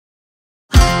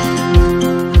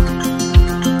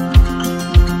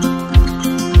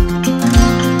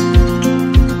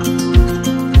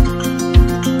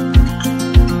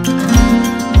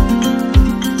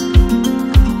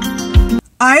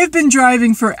I've been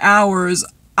driving for hours.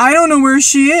 I don't know where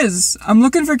she is. I'm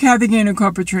looking for Cathy Gainer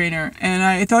Corporate Trainer, and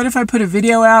I thought if I put a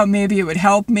video out, maybe it would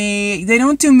help me. They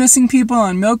don't do missing people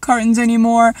on milk cartons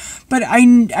anymore, but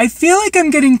I feel like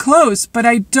I'm getting close, but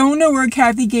I don't know where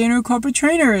Cathy Gainer Corporate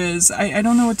Trainer is. I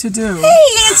don't know what to do. Hey,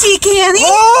 Auntie Candy!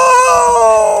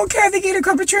 Oh, Cathy Gainer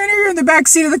Corporate Trainer, you're in the back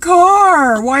seat of the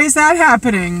car. Why is that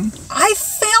happening? I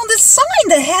found a sign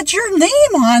that had your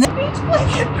name on it. Beach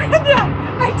blanket, Brenda!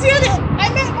 I did it! I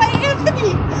met my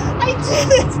Anthony! I did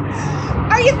it!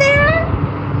 Are you there?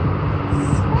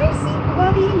 Spicy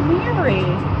Bloody Mary.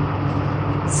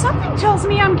 Something tells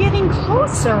me I'm getting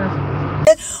closer.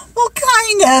 Well,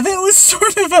 kind of. It was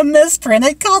sort of a misprint.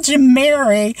 I called you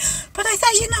Mary. But I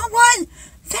thought, you know what?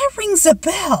 That rings a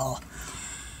bell.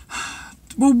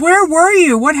 Well, where were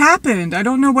you? What happened? I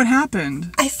don't know what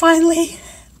happened.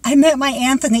 I met my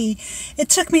Anthony. It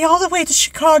took me all the way to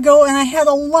Chicago, and I had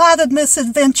a lot of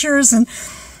misadventures and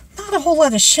not a whole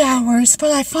lot of showers,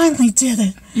 but I finally did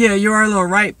it. Yeah, you are a little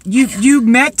ripe. You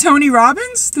met Tony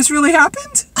Robbins? This really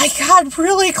happened? I got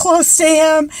really close to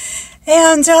him,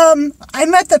 and I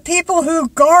met the people who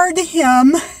guard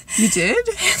him. You did?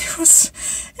 And it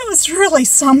was really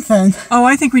something. Oh,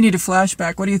 I think we need a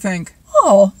flashback. What do you think?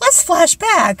 Oh, let's flash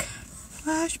back.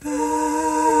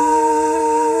 Flashback.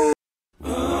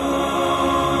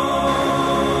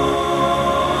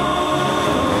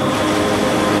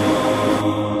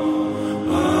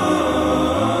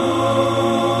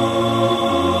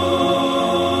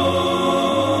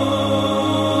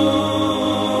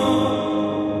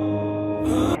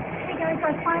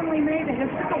 I finally made it. It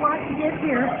took a lot to get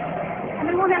here. And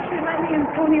they won't actually let me in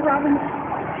Tony Robbins'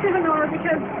 seminar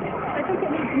because I think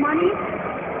it needs money.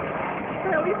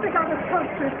 But at least I got this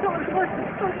poster. So it was worth a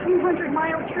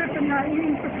 1,300-mile trip and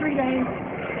eating for 3 days.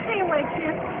 Stay awake,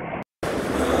 kids.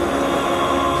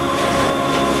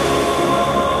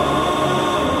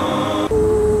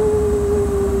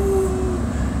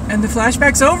 And the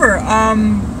flashback's over.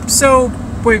 So,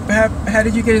 wait, how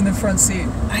did you get in the front seat?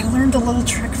 I learned a little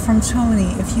trick from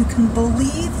Tony. If you can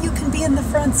believe you can be in the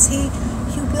front seat,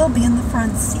 you will be in the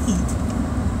front seat.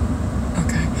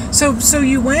 Okay. So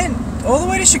you went all the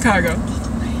way to Chicago,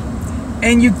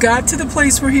 and you got to the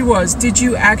place where he was. Did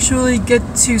you actually get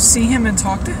to see him and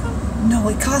talk to him? No,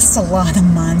 it costs a lot of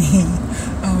money.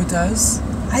 Oh, it does?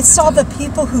 I saw the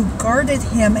people who guarded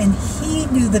him, and he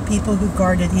knew the people who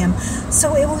guarded him.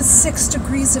 So it was 6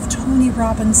 degrees of Tony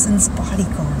Robinson's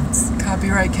bodyguards.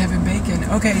 Copyright Kevin Bacon.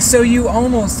 Okay, so you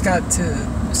almost got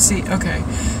to see. Okay,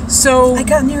 so I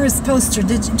got near his poster.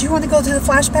 Do you want to go to the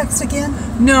flashbacks again?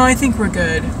 No, I think we're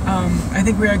good. I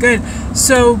think we are good.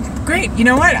 So great. You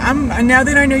know what? Now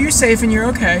that I know you're safe and you're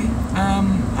okay,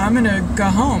 I'm gonna go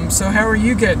home. So how are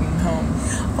you getting home?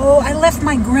 Oh, I left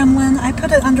my gremlin. I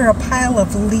put it under a pile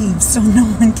of leaves so no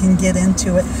one can get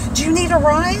into it. Do you need a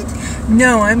ride?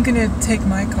 No, I'm going to take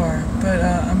my car. But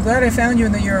I'm glad I found you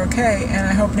and that you're okay. And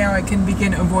I hope now I can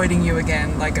begin avoiding you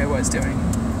again like I was doing.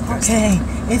 Okay.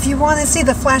 If you want to see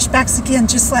the flashbacks again,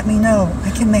 just let me know. I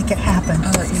can make it happen.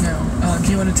 I'll let you know.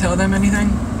 Do you want to tell them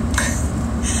anything?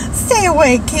 Stay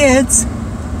awake, kids.